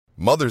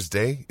Mother's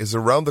Day is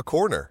around the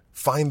corner.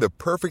 Find the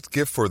perfect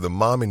gift for the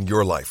mom in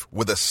your life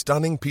with a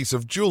stunning piece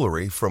of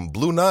jewelry from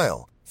Blue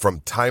Nile.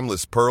 From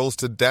timeless pearls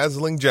to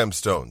dazzling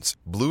gemstones,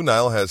 Blue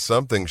Nile has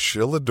something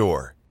she'll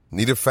adore.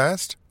 Need it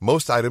fast?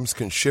 Most items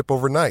can ship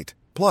overnight.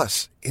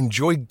 Plus,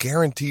 enjoy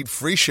guaranteed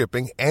free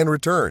shipping and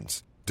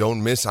returns.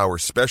 Don't miss our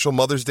special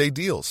Mother's Day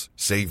deals.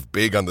 Save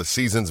big on the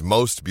season's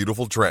most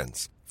beautiful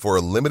trends. For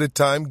a limited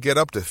time, get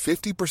up to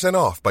 50%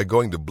 off by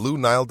going to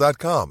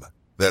BlueNile.com.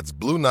 That's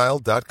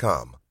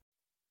BlueNile.com.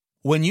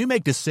 When you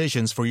make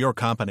decisions for your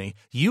company,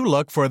 you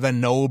look for the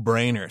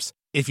no-brainers.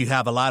 If you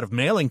have a lot of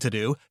mailing to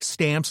do,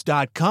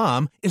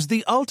 Stamps.com is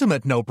the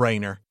ultimate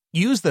no-brainer.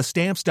 Use the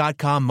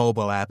Stamps.com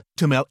mobile app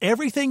to mail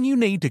everything you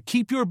need to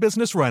keep your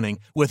business running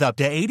with up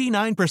to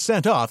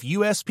 89% off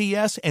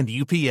USPS and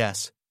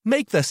UPS.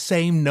 Make the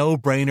same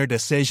no-brainer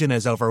decision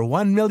as over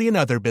 1 million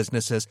other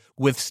businesses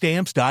with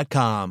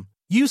Stamps.com.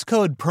 Use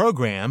code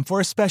PROGRAM for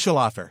a special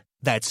offer.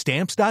 That's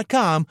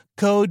Stamps.com,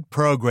 code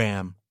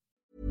PROGRAM.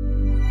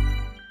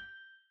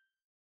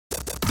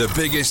 The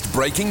biggest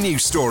breaking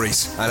news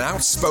stories and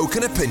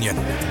outspoken opinion.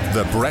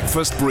 The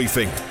Breakfast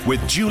Briefing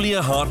with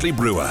Julia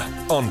Hartley-Brewer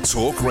on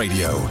Talk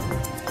Radio.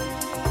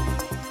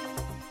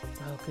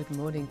 Well, good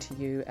morning to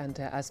you. And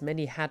as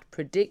many had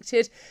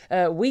predicted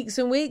weeks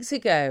and weeks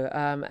ago,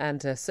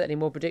 and certainly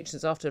more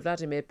predictions after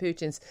Vladimir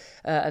Putin's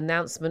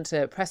announcement,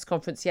 press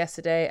conference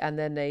yesterday, and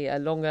then a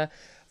longer,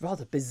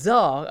 rather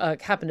bizarre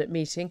cabinet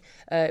meeting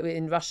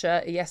in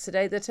Russia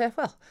yesterday that,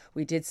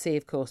 we did see,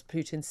 of course,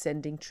 Putin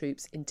sending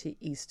troops into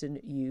eastern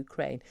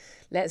Ukraine.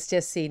 Let's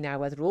just see now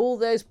whether all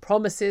those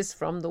promises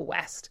from the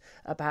West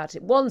about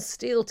it, one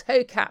steel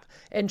toe cap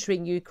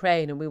entering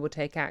Ukraine and we will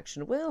take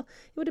action, well,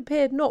 it would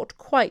appear not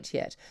quite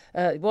yet.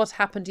 What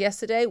happened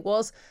yesterday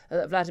was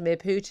Vladimir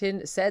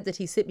Putin said that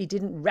he simply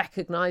didn't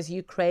recognise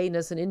Ukraine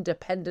as an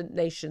independent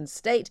nation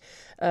state,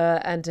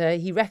 and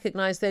he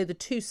recognised, though, the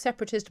two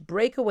separatist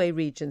breakaway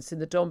regions in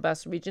the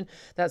Donbass region.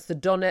 That's the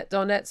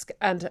Donetsk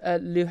and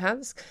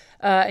Luhansk.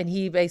 And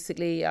he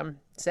basically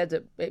said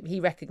that he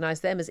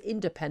recognised them as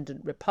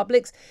independent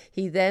republics.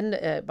 He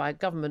then, by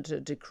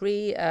government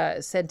decree,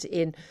 sent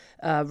in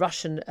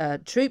Russian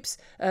troops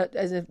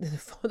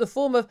for the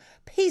form of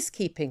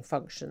peacekeeping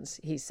functions,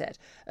 he said,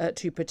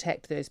 to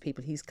protect those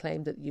people. He's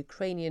claimed that the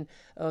Ukrainian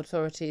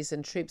authorities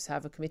and troops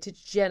have committed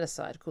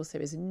genocide. Of course,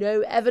 there is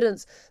no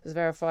evidence, as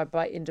verified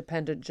by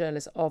independent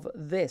journalists, of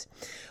this.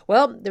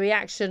 Well, the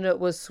reaction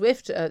was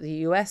swift.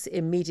 The US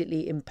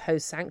immediately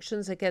imposed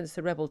sanctions against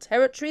the rebel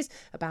territories,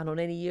 a ban on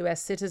any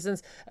US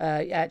citizens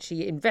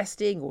actually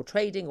investing or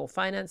trading or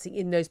financing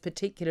in those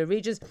particular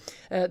regions.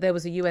 There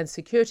was a UN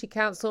Security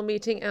Council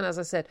meeting, and as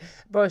I said,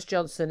 Boris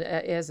Johnson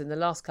has in the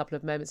last couple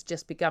of moments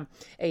just begun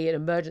an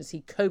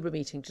emergency COBRA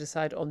meeting to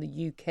decide on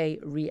the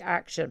UK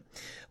reaction.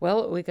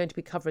 Well, we're going to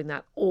be covering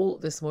that all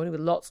this morning with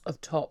lots of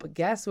top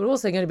guests. We're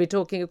also going to be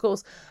talking, of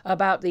course,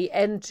 about the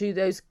end to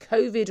those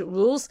COVID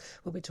rules.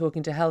 We'll be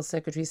talking to Health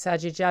Secretary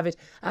Sajid Javid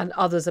and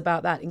others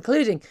about that,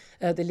 including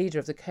the leader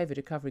of the COVID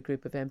recovery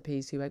group of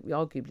MPs who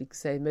arguably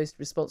say most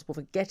responsible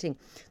for getting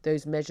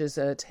those measures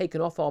taken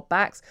off our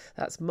backs.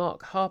 That's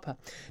Mark Harper.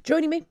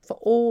 Joining me for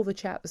all the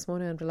chat this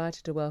morning, I'm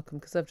delighted to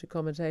welcome Conservative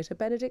commentator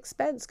Benedict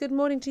Spence. Good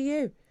morning to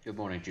you. Good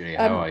morning, Julia.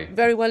 How are you?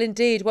 Very well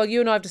indeed. Well, you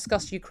and I have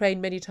discussed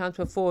Ukraine many times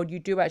before, and you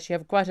do actually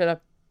have quite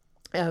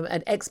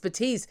an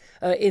expertise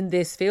in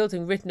this field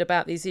and written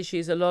about these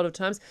issues a lot of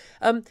times.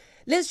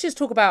 Let's just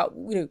talk about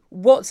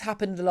what's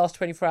happened in the last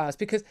 24 hours,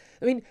 because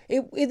I mean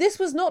this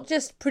was not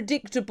just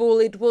predictable,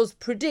 it was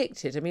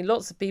predicted. I mean,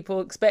 lots of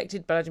people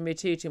expected Vladimir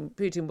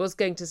Putin was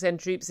going to send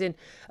troops in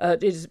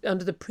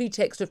under the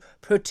pretext of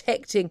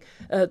protecting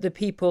the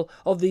people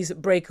of these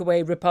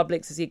breakaway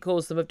republics, as he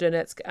calls them, of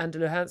Donetsk and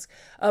Luhansk.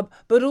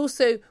 But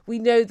also we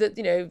know that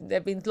there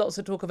have been lots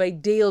of talk of a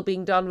deal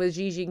being done with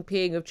Xi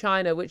Jinping of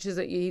China, which is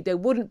that there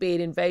wouldn't be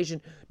an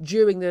invasion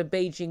during the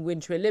Beijing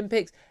Winter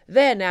Olympics.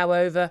 They're now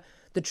over.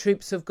 The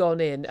troops have gone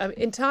in.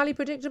 Entirely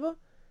predictable?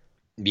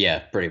 Yeah,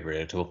 pretty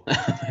predictable,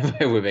 if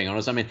we're being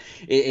honest. I mean,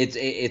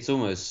 it's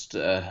almost,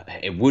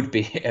 it would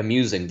be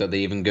amusing that they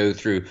even go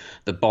through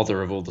the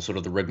bother of all the sort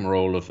of the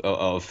rigmarole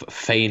of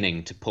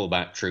feigning to pull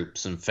back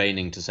troops and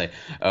feigning to say,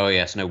 oh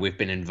yes, no, we've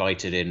been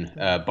invited in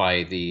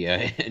by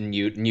the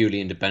newly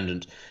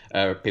independent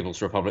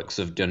People's Republics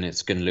of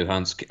Donetsk and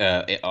Luhansk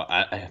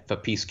for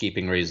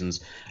peacekeeping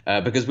reasons,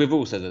 because we've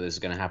all said that this is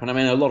going to happen. I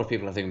mean, a lot of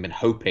people, I think, have been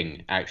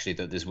hoping actually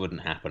that this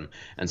wouldn't happen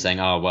and saying,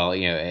 oh well,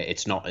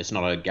 it's not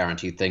a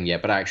guaranteed thing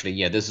yet. But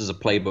actually, this is a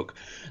playbook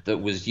that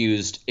was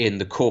used in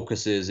the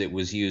Caucasus. It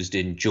was used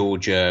in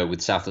Georgia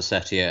with South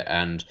Ossetia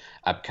and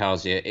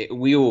Abkhazia.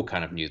 We all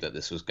kind of knew that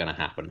this was going to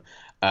happen,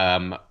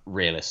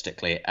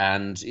 realistically.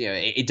 And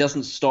it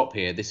doesn't stop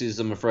here. This is,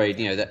 I'm afraid,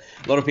 that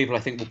a lot of people, I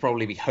think, will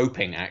probably be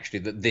hoping actually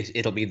that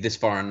it'll be this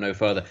far and no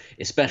further,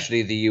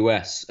 especially the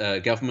US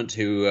government,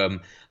 who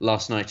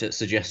last night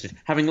suggested,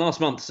 having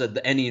last month said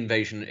that any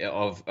invasion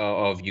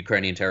of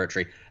Ukrainian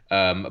territory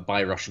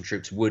by Russian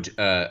troops would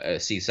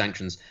see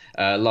sanctions.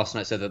 Last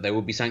night said that there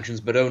would be sanctions,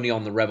 but only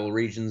on the rebel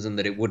regions, and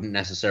that it wouldn't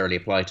necessarily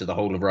apply to the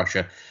whole of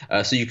Russia.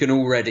 So you can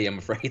already, I'm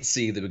afraid,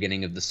 see the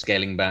beginning of the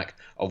scaling back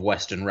of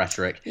Western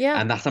rhetoric. Yeah.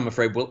 And that, I'm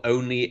afraid, will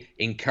only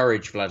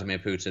encourage Vladimir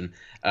Putin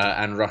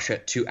and Russia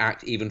to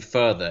act even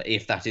further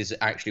if that is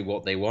actually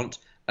what they want.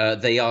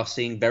 They are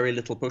seeing very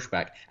little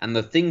pushback. And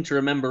the thing to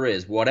remember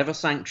is, whatever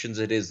sanctions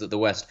it is that the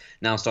West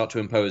now start to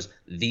impose,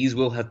 these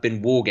will have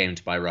been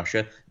wargamed by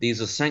Russia.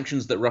 These are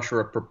sanctions that Russia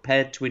are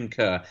prepared to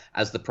incur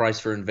as the price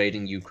for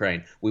invading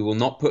Ukraine. We will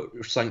not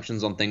put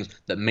sanctions on things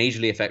that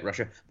majorly affect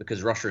Russia,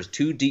 because Russia is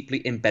too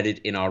deeply embedded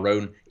in our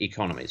own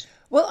economies.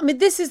 Well, I mean,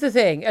 this is the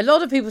thing. A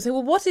lot of people say,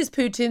 well, what is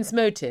Putin's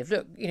motive?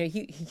 Look,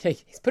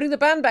 he's putting the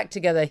band back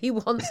together. He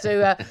wants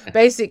to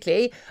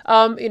basically,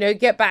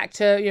 get back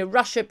to,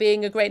 Russia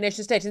being a great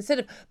nation state. Instead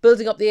of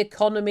building up the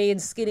economy and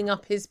skinning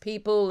up his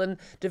people and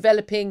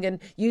developing and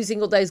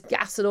using all those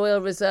gas and oil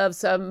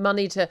reserves,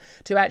 money to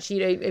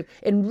actually,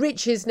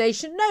 enrich his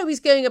nation. No, he's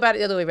going about it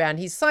the other way around.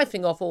 He's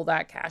siphoning off all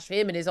that cash for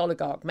him and his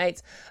oligarch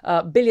mates,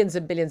 billions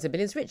and billions and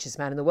billions, richest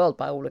man in the world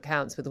by all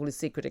accounts, with all his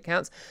secret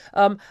accounts.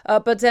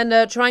 But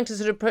then trying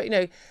to sort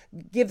of,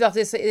 give us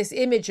this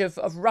image of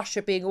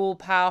Russia being all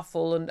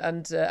powerful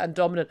and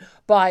dominant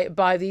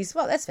by these,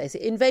 well, let's face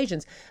it,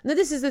 invasions. Now,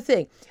 this is the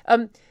thing.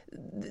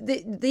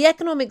 The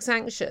economic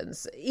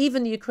sanctions,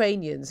 even the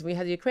Ukrainians, we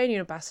had the Ukrainian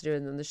ambassador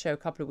on the show a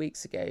couple of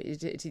weeks ago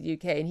to the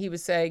UK, and he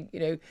was saying,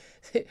 we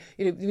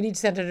need to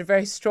send out a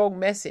very strong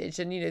message.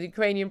 And, the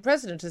Ukrainian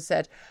president has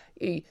said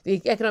the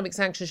economic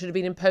sanctions should have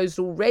been imposed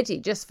already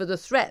just for the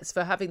threats,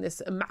 for having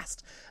this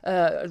amassed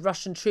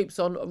Russian troops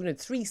on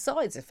three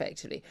sides,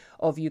 effectively,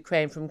 of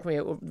Ukraine, from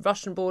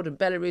Russian border and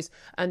Belarus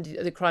and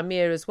the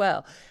Crimea as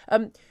well.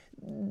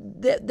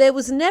 There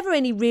was never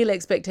any real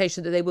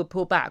expectation that they would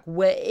pull back,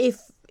 where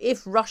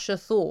if Russia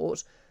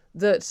thought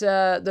that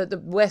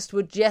the West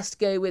would just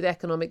go with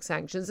economic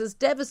sanctions, as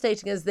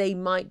devastating as they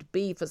might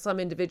be for some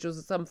individuals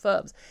and some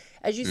firms.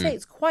 As you say,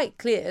 it's quite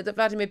clear that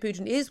Vladimir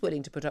Putin is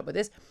willing to put up with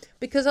this,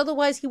 because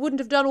otherwise he wouldn't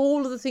have done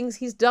all of the things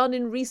he's done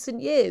in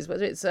recent years,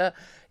 whether it's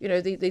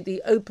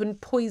the open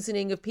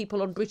poisoning of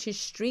people on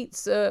British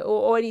streets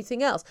or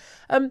anything else.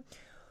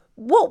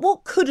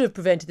 What could have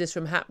prevented this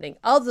from happening,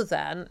 other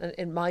than,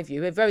 in my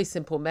view, a very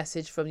simple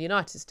message from the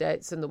United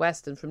States and the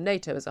West and from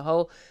NATO as a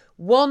whole: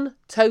 one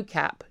toe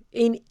cap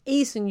in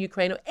eastern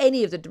Ukraine or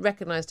any of the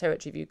recognised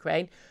territory of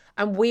Ukraine,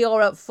 and we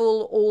are at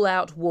full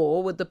all-out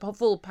war with the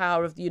full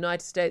power of the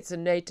United States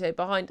and NATO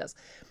behind us.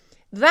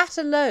 That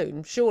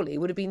alone, surely,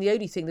 would have been the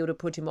only thing that would have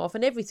put him off,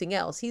 and everything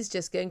else he's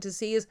just going to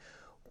see as,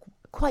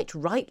 quite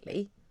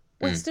rightly,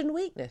 Western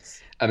weakness.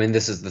 I mean,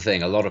 this is the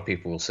thing. A lot of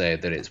people will say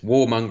that it's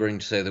warmongering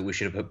to say that we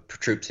should have put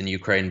troops in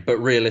Ukraine, but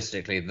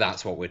realistically,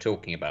 that's what we're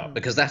talking about,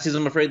 because that is,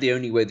 I'm afraid, the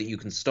only way that you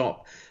can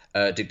stop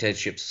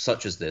dictatorships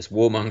such as this,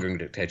 warmongering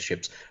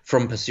dictatorships,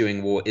 from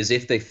pursuing war, is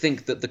if they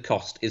think that the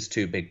cost is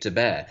too big to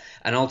bear.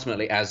 And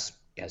ultimately, as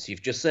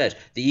you've just said,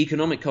 the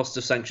economic costs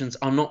of sanctions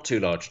are not too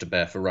large to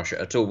bear for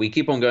Russia at all. We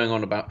keep on going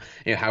on about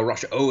how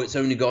Russia, it's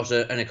only got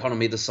an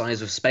economy the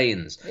size of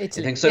Spain's.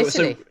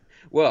 Italy.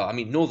 Well, I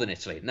mean, northern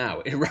Italy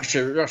now.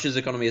 Russia's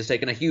economy has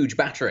taken a huge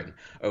battering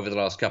over the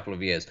last couple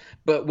of years.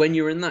 But when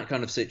you're in that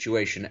kind of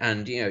situation,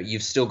 and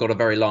you've still got a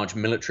very large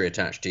military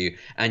attached to you,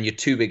 and your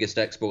two biggest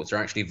exports are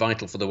actually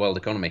vital for the world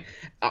economy,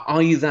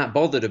 are you that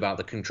bothered about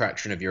the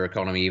contraction of your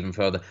economy even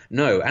further?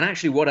 No. And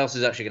actually, what else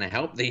is actually going to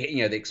help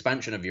the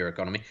expansion of your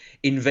economy?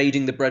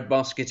 Invading the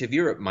breadbasket of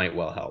Europe might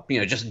well help.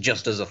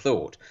 Just as a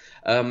thought.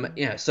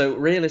 So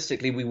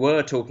realistically, we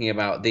were talking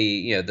about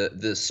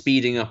the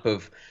speeding up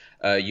of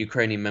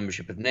Ukrainian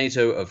membership of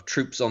NATO, of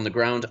troops on the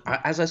ground.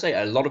 As I say,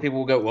 a lot of people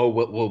will go,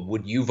 well,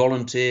 would you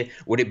volunteer?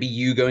 Would it be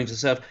you going to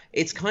serve?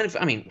 It's kind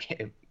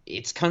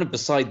of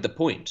beside the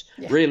point.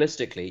 Yeah.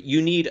 Realistically,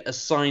 you need a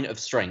sign of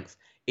strength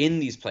in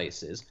these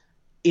places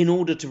in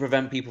order to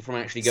prevent people from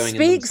actually going in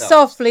themselves. Speak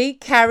softly,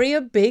 carry a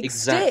big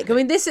stick. I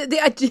mean,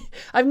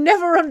 I've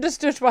never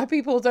understood why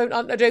people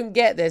don't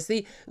get this.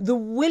 The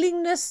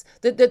willingness,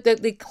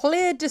 the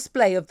clear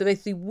display of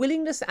the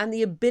willingness and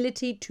the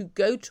ability to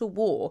go to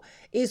war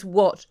is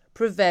what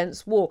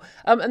prevents war.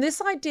 And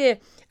this idea,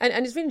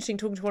 and it's really interesting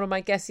talking to one of my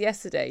guests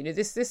yesterday,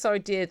 this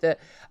idea that,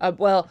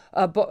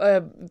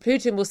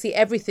 Putin will see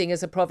everything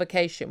as a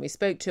provocation. We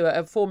spoke to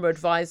a former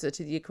advisor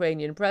to the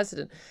Ukrainian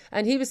president,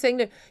 and he was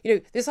saying,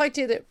 this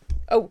idea that,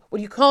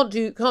 you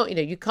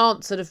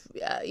can't sort of,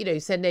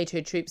 send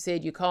NATO troops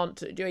in, you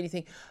can't do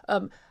anything,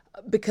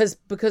 because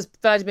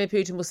Vladimir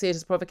Putin will see it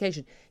as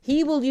provocation.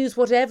 He will use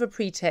whatever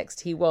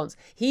pretext he wants.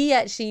 He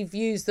actually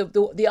views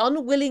the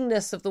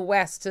unwillingness of the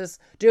West to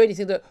do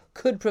anything that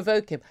could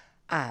provoke him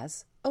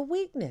as a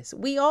weakness.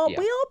 We are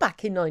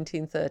back in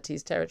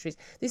 1930s territories.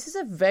 This is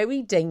a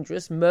very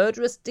dangerous,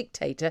 murderous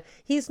dictator.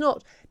 He's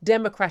not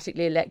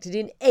democratically elected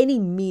in any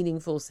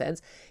meaningful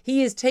sense.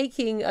 He is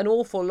taking an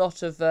awful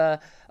lot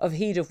of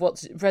heed of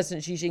what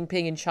President Xi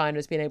Jinping in China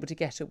has been able to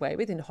get away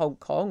with in Hong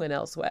Kong and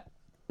elsewhere.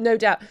 No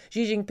doubt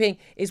Xi Jinping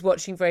is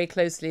watching very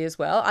closely as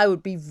well. I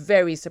would be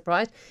very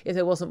surprised if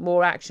there wasn't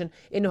more action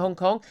in Hong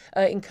Kong,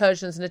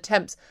 incursions and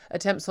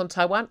attempts on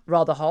Taiwan,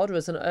 rather harder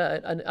as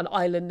an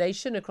island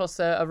nation across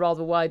a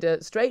rather wider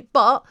strait.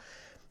 But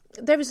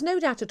there is no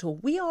doubt at all,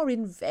 we are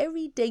in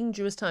very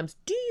dangerous times.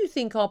 Do you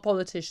think our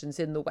politicians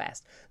in the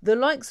West, the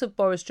likes of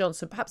Boris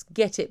Johnson, perhaps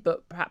get it,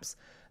 but perhaps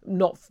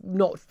not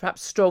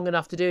perhaps strong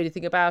enough to do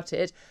anything about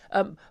it?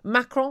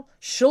 Macron,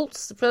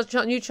 Schulz,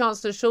 new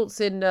Chancellor Schulz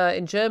in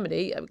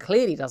Germany,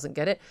 clearly doesn't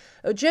get it.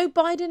 Joe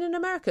Biden in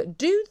America,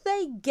 do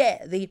they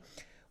get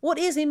what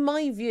is, in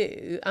my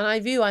view, and I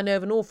know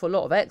of an awful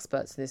lot of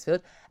experts in this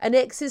field, an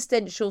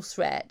existential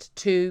threat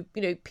to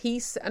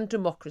peace and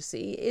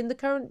democracy in the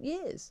current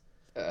years?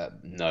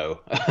 No,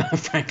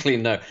 frankly,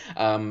 no.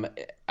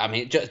 I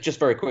mean, just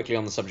very quickly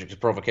on the subject of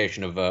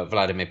provocation of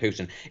Vladimir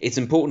Putin, it's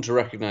important to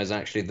recognize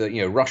actually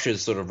that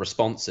Russia's sort of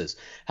responses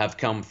have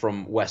come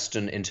from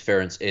Western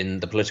interference in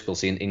the political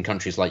scene in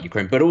countries like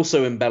Ukraine, but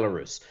also in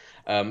Belarus.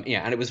 And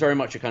it was very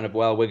much a kind of,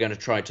 well, we're going to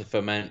try to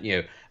foment,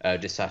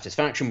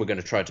 dissatisfaction. We're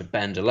going to try to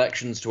bend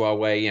elections to our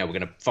way. We're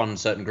going to fund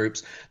certain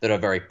groups that are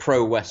very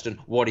pro-Western.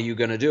 What are you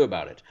going to do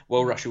about it?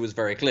 Well, Russia was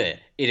very clear.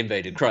 It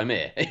invaded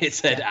Crimea. It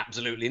said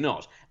absolutely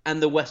not. And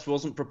the West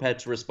wasn't prepared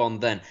to respond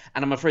then.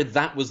 And I'm afraid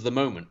that was the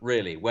moment,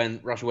 really, when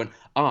Russia went,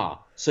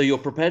 so you're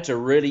prepared to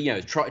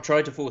really,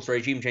 try to force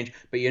regime change,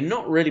 but you're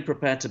not really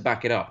prepared to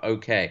back it up.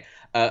 Okay.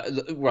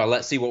 Well,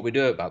 let's see what we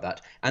do about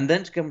that. And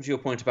then to come to your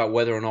point about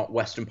whether or not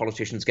Western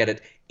politicians get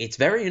it, it's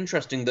very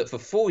interesting that for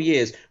 4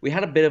 years we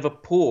had a bit of a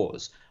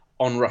pause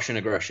on Russian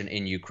aggression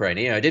in Ukraine.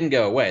 It didn't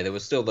go away. There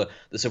was still the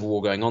civil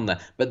war going on there.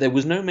 But there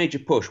was no major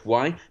push.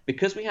 Why?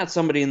 Because we had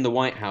somebody in the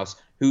White House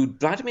who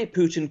Vladimir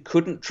Putin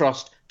couldn't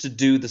trust to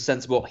do the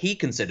sensible, he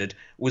considered,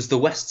 was the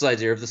West's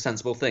idea of the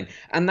sensible thing.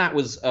 And that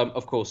was,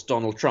 of course,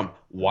 Donald Trump.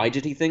 Why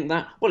did he think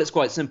that? Well, it's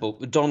quite simple.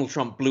 Donald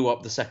Trump blew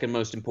up the second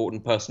most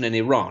important person in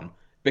Iran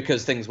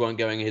because things weren't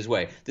going his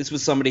way. This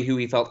was somebody who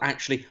he felt,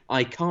 actually,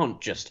 I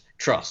can't just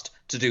trust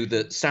to do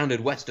the standard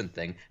Western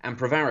thing and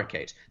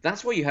prevaricate.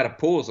 That's why you had a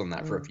pause on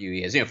that for a few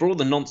years. For all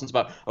the nonsense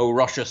about,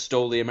 Russia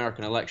stole the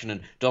American election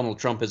and Donald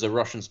Trump is a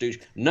Russian stooge.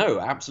 No,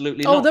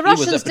 absolutely not. The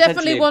Russians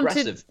definitely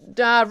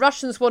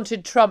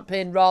wanted Trump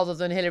in rather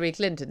than Hillary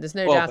Clinton. There's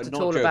no doubt at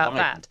all about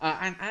that.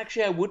 And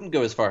actually, I wouldn't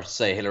go as far as to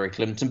say Hillary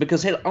Clinton,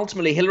 because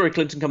ultimately Hillary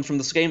Clinton comes from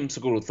the same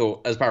school of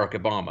thought as Barack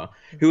Obama,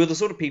 who are the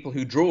sort of people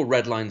who draw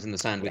red lines in the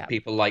sand with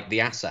people like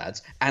the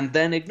Assads and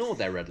then ignore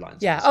their red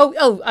lines. Yeah.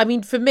 I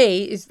mean, for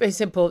me, it's very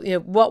simple.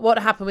 What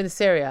happened with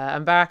Syria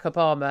and Barack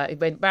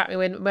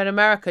Obama when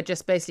America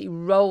just basically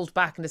rolled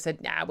back and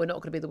said, nah, we're not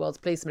going to be the world's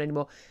policeman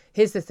anymore.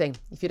 Here's the thing.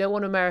 If you don't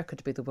want America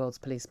to be the world's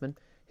policeman,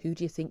 who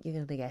do you think you're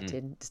going to get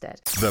in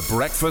instead? The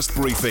Breakfast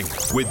Briefing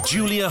with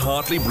Julia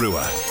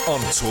Hartley-Brewer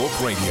on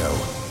Talk Radio.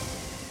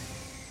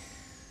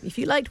 If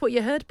you liked what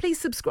you heard,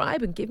 please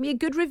subscribe and give me a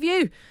good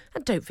review.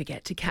 And don't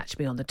forget to catch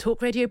me on the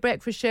Talk Radio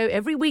Breakfast Show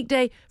every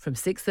weekday from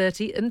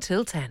 6:30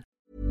 until 10.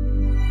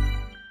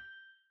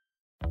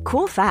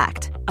 Cool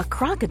fact, a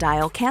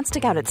crocodile can't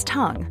stick out its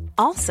tongue.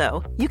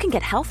 Also, you can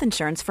get health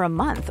insurance for a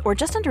month or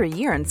just under a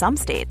year in some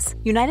states.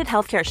 United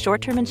Healthcare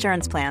short-term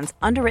insurance plans,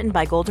 underwritten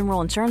by Golden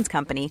Rule Insurance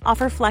Company,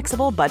 offer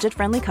flexible,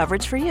 budget-friendly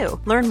coverage for you.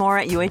 Learn more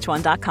at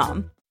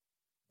uh1.com.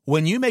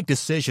 When you make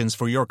decisions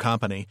for your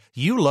company,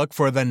 you look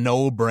for the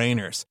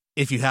no-brainers.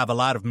 If you have a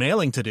lot of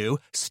mailing to do,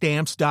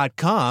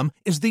 Stamps.com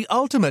is the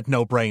ultimate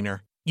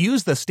no-brainer.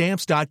 Use the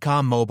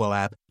Stamps.com mobile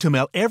app to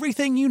mail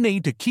everything you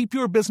need to keep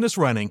your business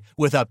running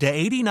with up to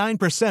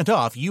 89%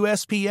 off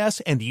USPS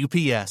and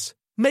UPS.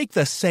 Make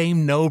the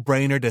same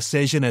no-brainer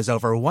decision as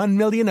over 1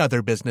 million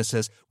other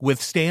businesses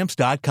with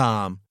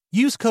Stamps.com.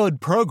 Use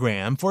code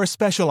PROGRAM for a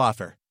special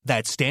offer.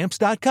 That's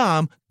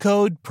Stamps.com,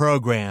 code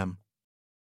PROGRAM.